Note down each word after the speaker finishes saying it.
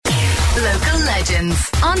Local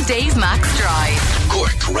Legends on Dave Max Drive.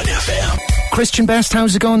 Cork Red FM. Christian Best,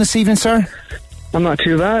 how's it going this evening, sir? I'm not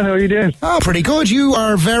too bad. How are you doing? Oh, pretty good. You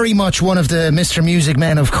are very much one of the Mr. Music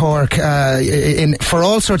men of Cork, for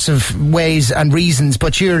all sorts of ways and reasons.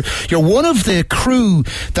 But you're one of the crew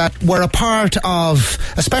that were a part of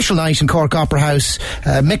a special night in Cork Opera House,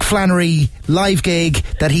 Mick Flannery live gig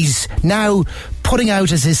that he's now putting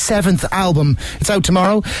out as his 7th album. It's out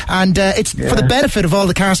tomorrow, and it's for the benefit of all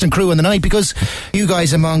the cast and crew on the night, because you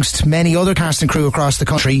guys, amongst many other cast and crew across the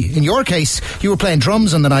country, in your case, you were playing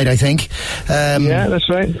drums on the night, I think. Yeah, that's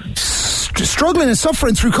right. Struggling and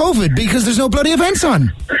suffering through COVID because there's no bloody events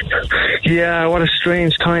on. Yeah, what a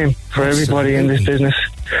strange time for everybody in this business.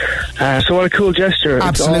 So what a cool gesture.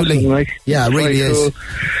 Absolutely. It's awesome, yeah, it really is. Cool.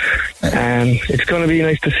 It's going to be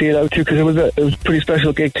nice to see it out too, because it was a pretty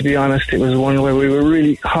special gig, to be honest. It was one where we were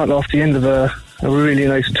really hot off the end of a really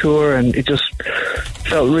nice tour, and it just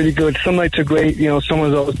felt really good. Some nights are great,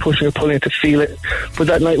 someone's always pushing or pulling to feel it, but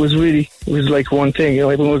that night was like one thing,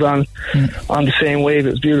 everyone was on the same wave.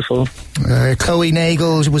 It was beautiful. Chloe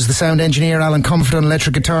Nagel was the sound engineer, Alan Comfort on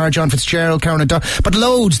electric guitar, John Fitzgerald, Karen O'Donnell, but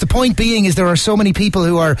loads. The point being is there are so many people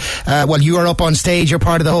who are, you are up on stage, you're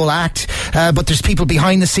part of the whole act, but there's people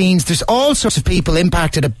behind the scenes, there's all sorts of people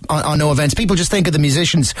impacted on no events. People just think of the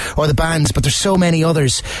musicians or the bands, but there's so many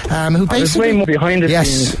others who basically... There's way more behind the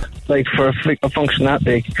scenes. Like for a function that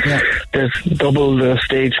big, there's double the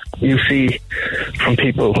stage you see from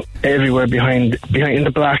people everywhere behind in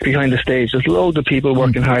the black behind the stage. There's loads of people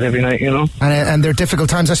working hard every night, And they're difficult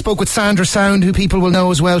times. I spoke with Sandra Sound, who people will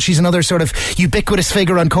know as well. She's another sort of ubiquitous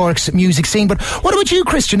figure on Cork's music scene. But what about you,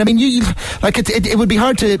 Christian? I mean, it would be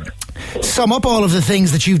hard to sum up all of the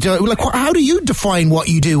things that you've done. Like, how do you define what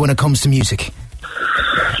you do when it comes to music?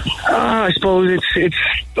 I suppose it's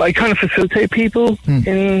I kind of facilitate people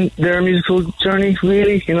in their musical journey,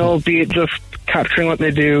 really, be it just capturing what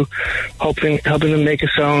they do, helping them make a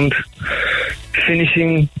sound,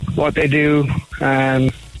 finishing what they do,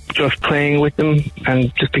 just playing with them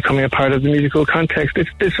and just becoming a part of the musical context.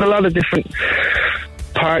 There's a lot of different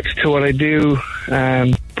parts to what I do,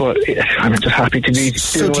 but I'm just happy to be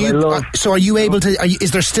doing what I love. So are you able to,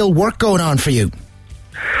 is there still work going on for you?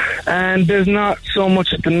 And there's not so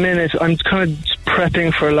much at the minute. I'm kind of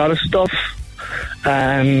prepping for a lot of stuff.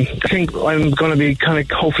 I think I'm going to be kind of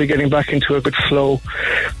hopefully getting back into a good flow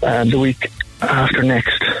the week after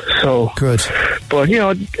next. So good. But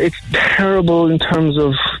it's terrible in terms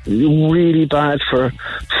of really bad for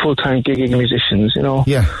full-time gigging musicians.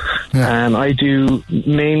 Yeah. I do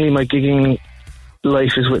mainly my gigging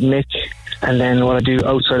life is with Mick, and then what I do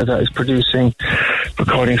outside of that is producing,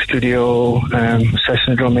 recording studio,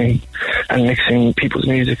 session drumming, and mixing people's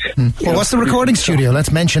music. Well, what's the recording studio?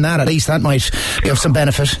 Let's mention that, at least that might be of some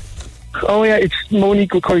benefit. Oh yeah, it's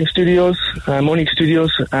Monique Recording Studios, Monique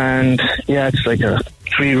Studios, and it's like a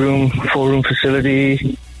 4-room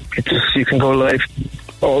facility. It just, you can go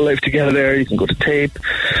all live together there. You can go to tape.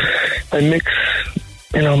 I mix,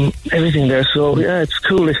 everything there. So it's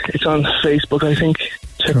cool. It's on Facebook, I think.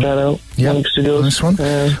 Check that out. Yeah, nice one.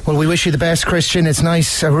 Well, we wish you the best, Christian. It's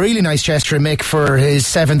nice, a really nice gesture, Mick, for his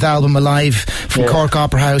 7th album, Alive, from Cork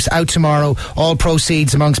Opera House, out tomorrow. All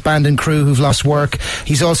proceeds amongst band and crew who've lost work.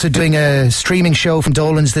 He's also doing a streaming show from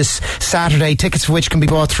Dolan's this Saturday, tickets for which can be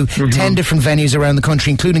bought through 10 different venues around the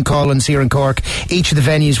country, including Collins here in Cork. Each of the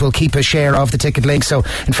venues will keep a share of the ticket link. So,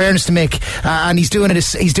 in fairness to Mick, and he's doing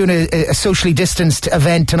a socially distanced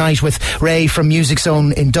event tonight with Ray from Music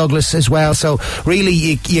Zone in Douglas as well. So,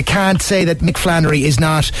 really, you can't say that Mick Flannery is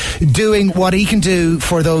not doing what he can do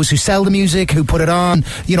for those who sell the music, who put it on,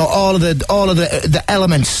 all of the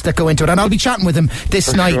elements that go into it. And I'll be chatting with him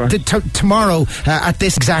this night, tomorrow, at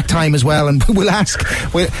this exact time as well, and we'll ask.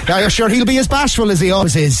 I'm sure he'll be as bashful as he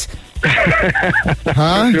always is.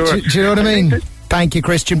 Huh? Sure. Do you know what I mean? Thank you,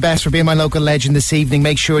 Christian Best, for being my local legend this evening.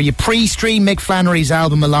 Make sure you pre-stream Mick Flannery's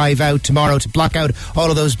album Alive out tomorrow to block out all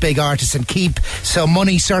of those big artists and keep some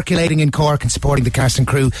money circulating in Cork and supporting the cast and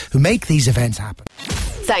crew who make these events happen.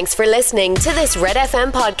 Thanks for listening to this Red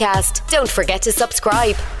FM podcast. Don't forget to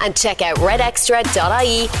subscribe and check out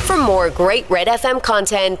redextra.ie for more great Red FM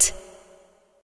content.